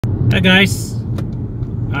Hi guys,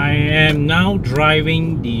 I am now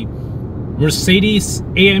driving the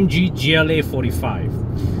Mercedes-AMG GLA 45.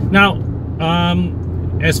 Now,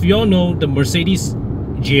 as we all know, the Mercedes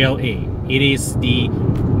GLA, it is the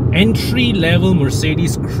entry-level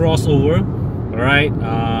Mercedes crossover, alright,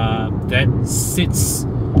 that sits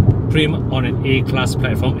pretty much on an A-class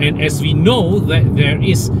platform. And as we know that there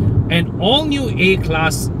is an all-new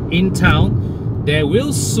A-class in town, there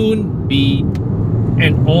will soon be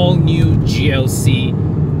an all-new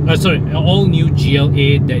all-new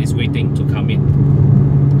GLA that is waiting to come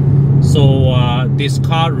in. So this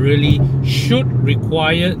car really should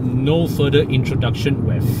require no further introduction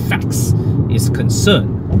where facts is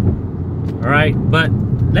concerned. Alright, but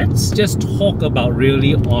let's just talk about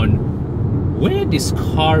really on where this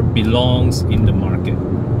car belongs in the market.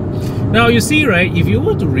 Now you see, right, if you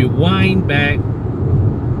were to rewind back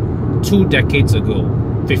 2 decades ago,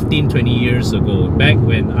 15-20 years ago, back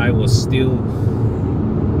when I was still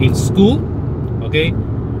in school, okay,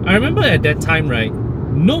 I remember at that time, right,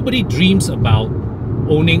 nobody dreams about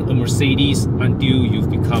owning a Mercedes until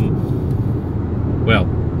you've become, well,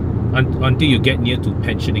 until you get near to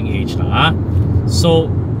pensioning age lah. So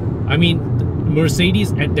I mean,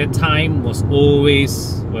 Mercedes at that time was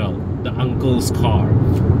always, well, the uncle's car,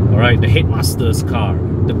 all right, the headmaster's car,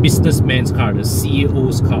 the businessman's car, the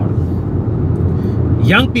CEO's car.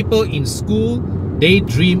 Young people in school, they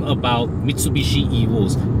dream about Mitsubishi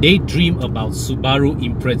Evos, they dream about Subaru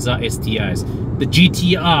Impreza STIs, the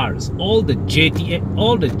GTRs, all the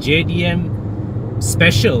JDM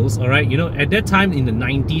specials, all right. You know, at that time in the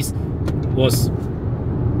 90s was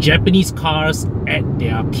Japanese cars at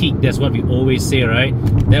their peak. That's what we always say, right?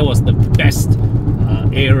 That was the best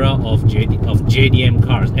era of JDM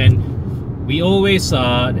cars, and we always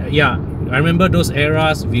yeah, I remember those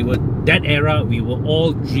eras. We were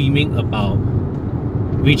all dreaming about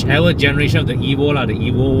whichever generation of the Evo, like the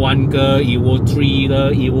Evo 1 ke, Evo 3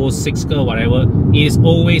 ke, Evo 6 ke, whatever. It is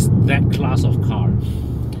always that class of car,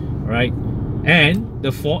 right? And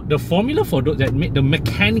the formula for those that make the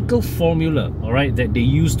mechanical formula, all right, that they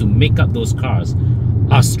use to make up those cars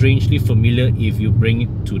are strangely familiar if you bring it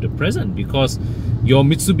to the present, because your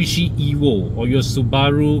Mitsubishi Evo or your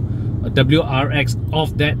Subaru WRX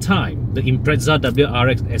of that time, the Impreza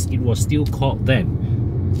WRX as it was still called then,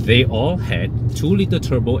 they all had 2-liter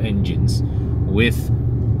turbo engines with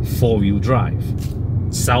 4-wheel drive.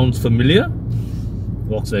 Sounds familiar?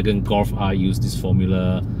 Volkswagen Golf R used this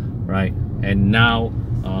formula, right? And now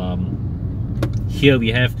here we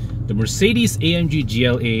have the Mercedes-AMG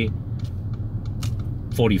GLA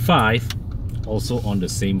 45, also on the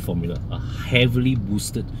same formula, a heavily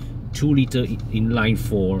boosted 2-liter inline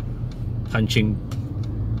 4, punching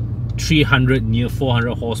 300 near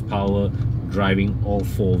 400 horsepower, driving all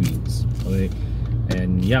 4 wheels. Okay,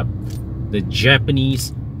 and yep, the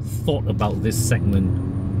Japanese thought about this segment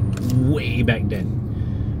way back then.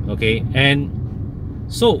 Okay, and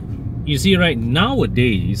so you see, right,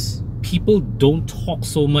 nowadays people don't talk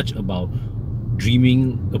so much about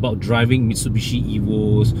dreaming about driving Mitsubishi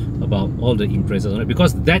Evos, about all the Imprezas, right?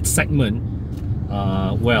 Because that segment,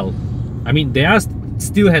 well, I mean,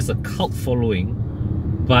 still has a cult following,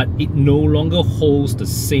 but it no longer holds the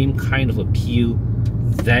same kind of appeal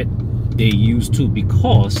that they used to,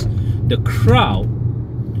 because the crowd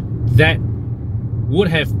that would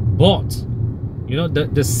have bought, you know,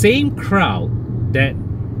 the same crowd that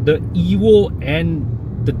the Evo and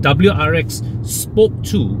the WRX spoke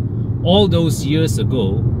to all those years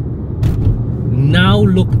ago, now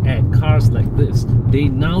look at cars like this. They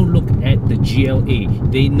now look at the GLA,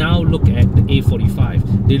 they now look at the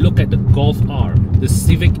A45, they look at the Golf R, the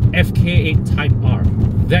Civic FK8 Type R,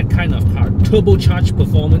 that kind of car, turbocharged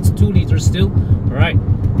performance, 2 liters still, all right,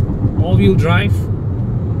 all-wheel drive,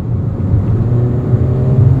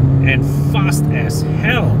 and fast as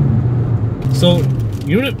hell. So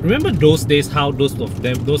you remember those days, how those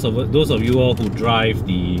of you all who drive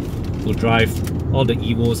all the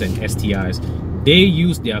Evos and STIs, they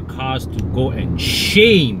use their cars to go and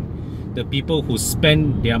shame the people who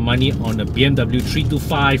spend their money on a BMW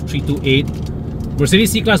 325, 328.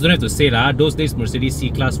 Mercedes C-Class, don't have to say that. Those days Mercedes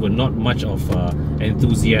C-Class were not much of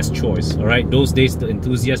enthusiast choice. Alright, those days the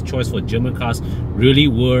enthusiast choice for German cars really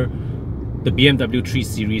were the BMW 3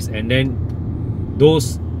 Series, and then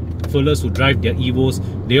those fellas who drive their Evos,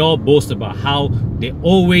 they all boast about how they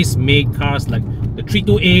always make cars like the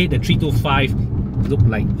 328, the 325 look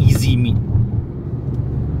like easy meat.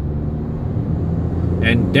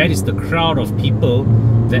 And that is the crowd of people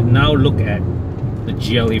that now look at the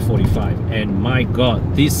GLA 45. And my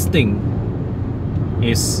god, this thing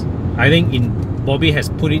is, I think in Bobby has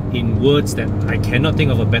put it in words that I cannot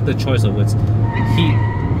think of a better choice of words.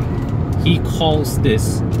 He calls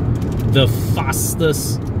this the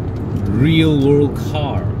fastest real world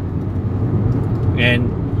car. And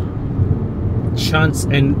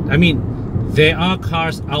I mean, there are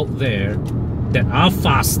cars out there that are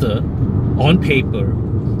faster on paper,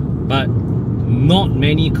 but not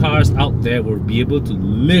many cars out there will be able to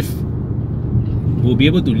leave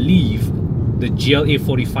the GLA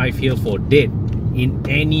 45 here for dead in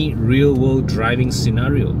any real world driving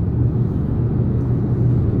scenario.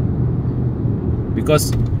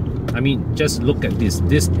 Because, I mean, just look at this.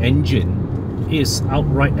 This engine is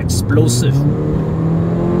outright explosive.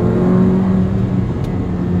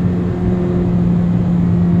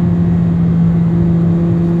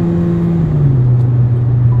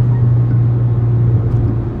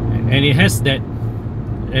 And it has that,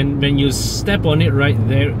 and when you step on it, right,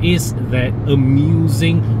 there is that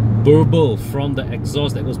amusing burble from the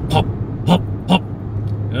exhaust that goes pop, pop, pop.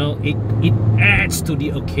 You know, it adds to the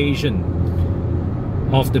occasion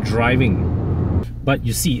of the driving. But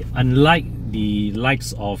you see, unlike the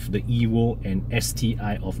likes of the Evo and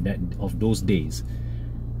STI of those days,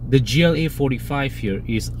 the GLA 45 here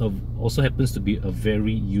also happens to be a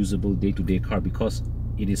very usable day-to-day car, because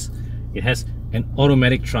it has an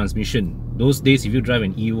automatic transmission. Those days, if you drive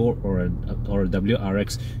an Evo or a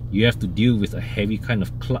WRX, you have to deal with a heavy kind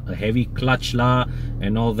of heavy clutch lah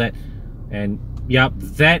and all that. And yeah,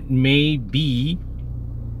 that may be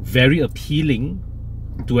very appealing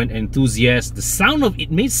to an enthusiast. The sound of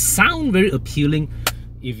it may sound very appealing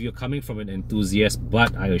if you're coming from an enthusiast,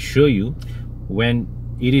 but I assure you, when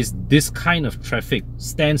it is this kind of traffic,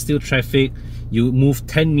 standstill traffic, you move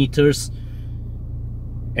 10 meters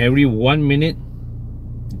every 1 minute,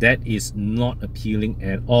 that is not appealing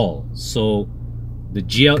at all. So the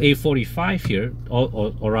GLA 45 here,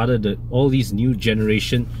 or rather all these new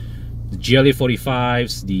generation, the GLA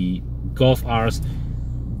 45s, the Golf Rs,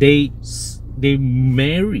 they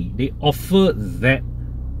offer that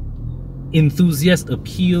enthusiast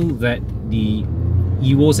appeal that the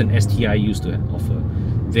Evos and STI used to offer.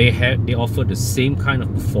 They offer the same kind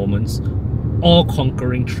of performance,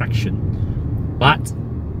 all-conquering traction, but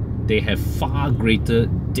they have far greater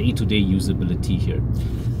day-to-day usability here.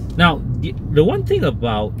 Now, the one thing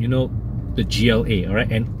about, you know, the GLA, all right,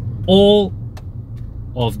 and all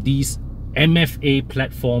of these MFA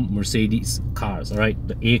platform Mercedes cars, all right,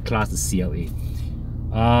 the A-Class, the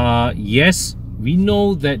CLA, yes, we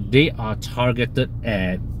know that they are targeted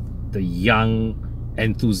at the young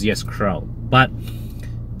enthusiast crowd, but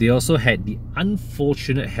they also had the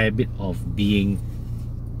unfortunate habit of being,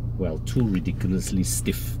 well, too ridiculously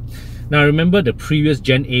stiff. Now, remember the previous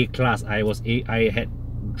Gen A-Class, I had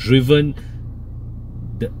driven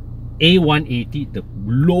the A180, the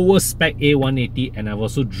lower spec A180, and I've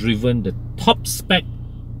also driven the top spec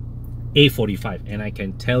A45, and I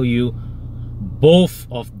can tell you both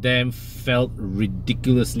of them felt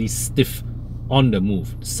ridiculously stiff on the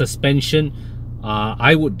move. Suspension,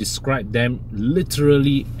 I would describe them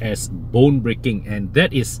literally as bone breaking, and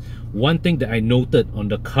that is one thing that I noted on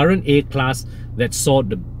the current A-Class that saw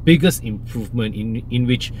the biggest improvement, in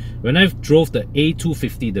which when I drove the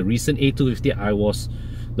A250, the recent A250,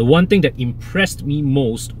 the one thing that impressed me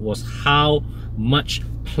most was how much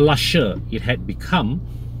plusher it had become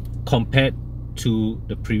compared to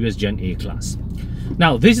the previous Gen A-Class.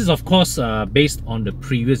 Now, this is of course based on the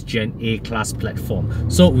previous Gen A-Class platform,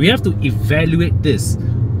 so we have to evaluate this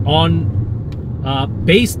on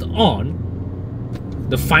based on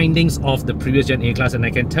the findings of the previous Gen A-Class. And I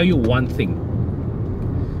can tell you one thing: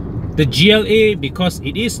 the GLA, because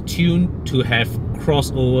it is tuned to have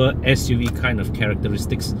crossover SUV kind of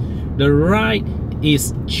characteristics, the ride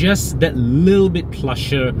is just that little bit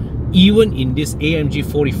plusher even in this AMG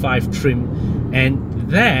 45 trim, and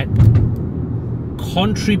that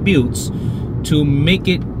contributes to make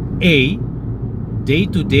it A,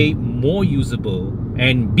 day-to-day more usable,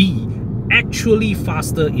 and B, actually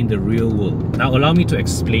faster in the real world. Now allow me to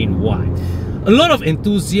explain why. A lot of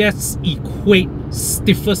enthusiasts equate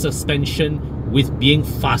stiffer suspension with being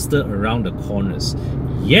faster around the corners.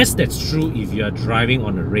 Yes, that's true if you are driving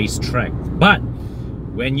on a racetrack, but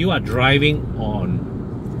when you are driving on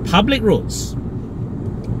public roads,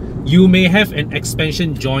 you may have an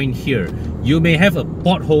expansion joint here, you may have a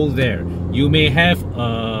pothole there, you may have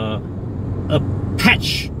a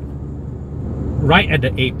patch right at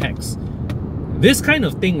the apex. This kind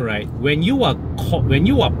of thing, right, when you are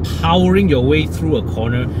powering your way through a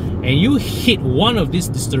corner and you hit one of these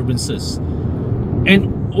disturbances,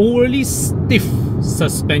 an overly stiff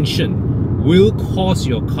suspension will cause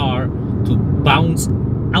your car to bounce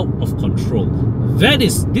out of control.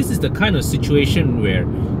 This is the kind of situation where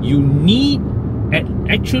you need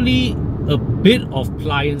actually a bit of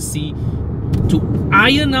pliancy to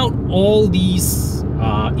iron out all these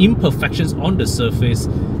imperfections on the surface,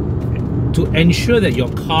 to ensure that your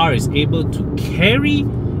car is able to carry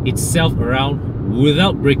itself around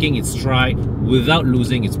without breaking its stride, without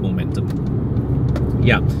losing its momentum.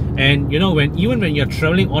 Yeah, and you know, even when you're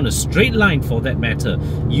traveling on a straight line, for that matter,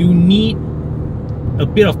 you need a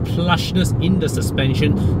bit of plushness in the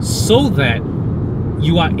suspension so that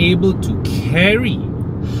you are able to carry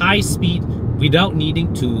high speed without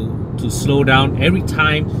needing to slow down every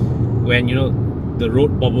time when, you know, the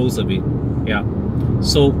road bobbles a bit. Yeah,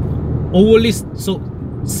 so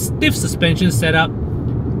stiff suspension setup,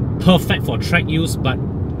 perfect for track use, but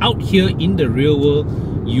out here in the real world,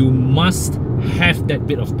 you must have that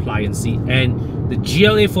bit of pliancy, and the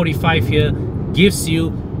GLA 45 here gives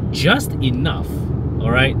you just enough,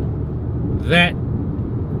 all right, that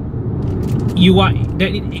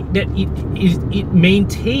it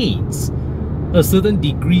maintains a certain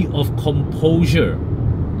degree of composure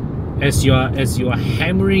as you are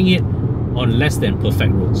hammering it on less than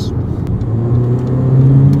perfect roads.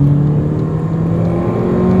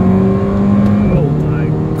 Oh my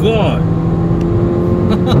god.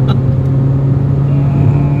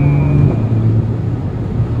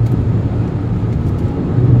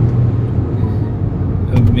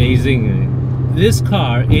 Amazing. This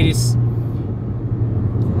car, it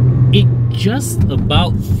just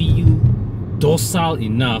about feels docile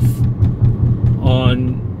enough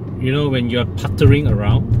on, you know, when you're puttering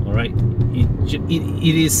around, all right?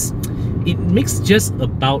 It makes just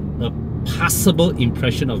about a passable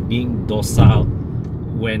impression of being docile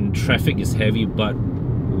when traffic is heavy, but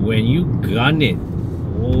when you gun it,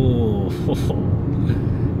 oh,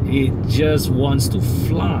 it just wants to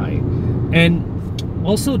fly. And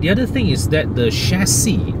also, the other thing is that the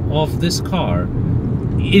chassis of this car,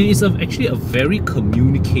 it is actually a very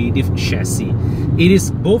communicative chassis. It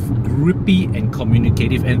is both grippy and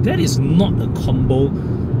communicative, and that is not a combo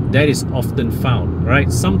that is often found,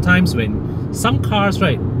 right? Sometimes when some cars,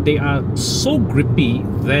 right, they are so grippy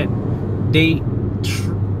that they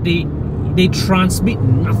transmit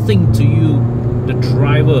nothing to you, the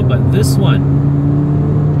driver. But this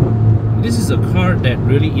is a car that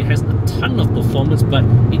really, it has a ton of performance, but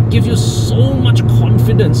it gives you so much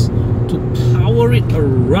confidence to power it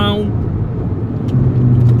around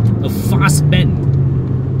a fast bend.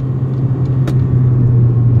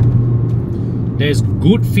 There's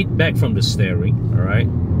good feedback from the steering, all right,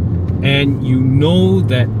 and you know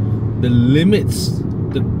that the limits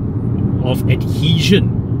of adhesion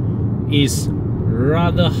is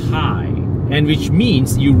rather high, and which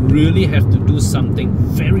means you really have to do something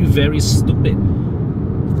very, very stupid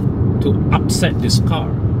to upset this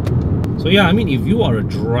car. So yeah, I mean, if you are a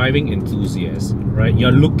driving enthusiast, right,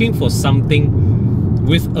 you're looking for something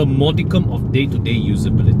with a modicum of day-to-day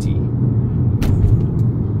usability,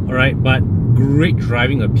 all right, but great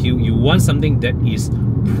driving appeal. You want something that is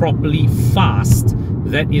properly fast.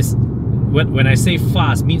 That is, when I say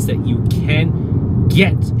fast, means that you can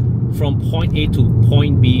get from point A to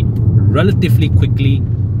point B relatively quickly.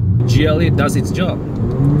 GLA does its job.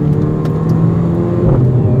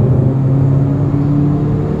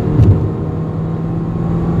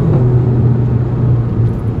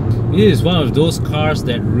 It is one of those cars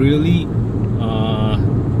that really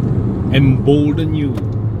embolden you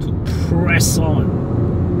to press on,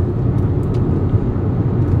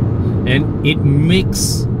 and it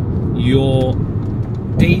makes your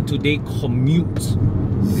day-to-day commute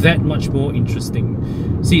that much more interesting.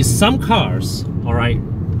 See, some cars, all right,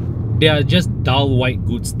 they are just dull white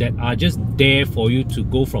goods that are just there for you to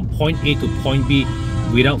go from point A to point B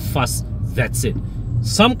without fuss. That's it.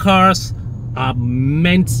 Some cars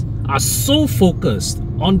are so focused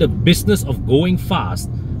on the business of going fast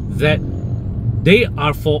that they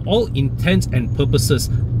are, for all intents and purposes,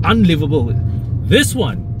 unlivable. This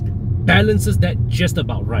one balances that just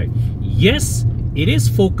about right. Yes, it is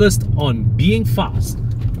focused on being fast,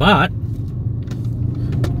 but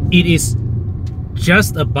it is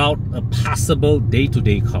just about a passable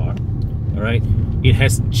day-to-day car. All right, it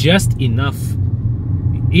has just enough.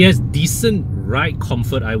 It has decent ride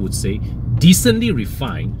comfort, I would say, decently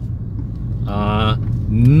refined,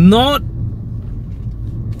 not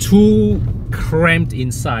too cramped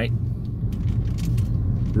inside.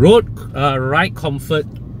 Road ride comfort,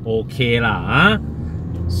 okay lah.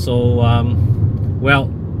 So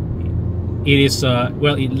well, it is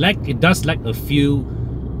well, it does lack a few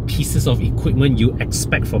pieces of equipment you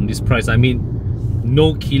expect from this price. I mean,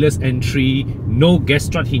 no keyless entry, no gas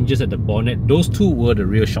strut hinges at the bonnet. Those two were the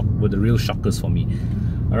real shockers for me.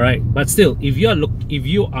 All right, but still, if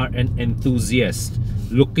you are an enthusiast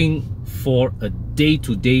looking for a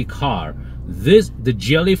day-to-day car, the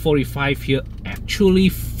GLA 45 here actually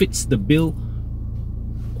fits the bill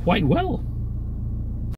quite well.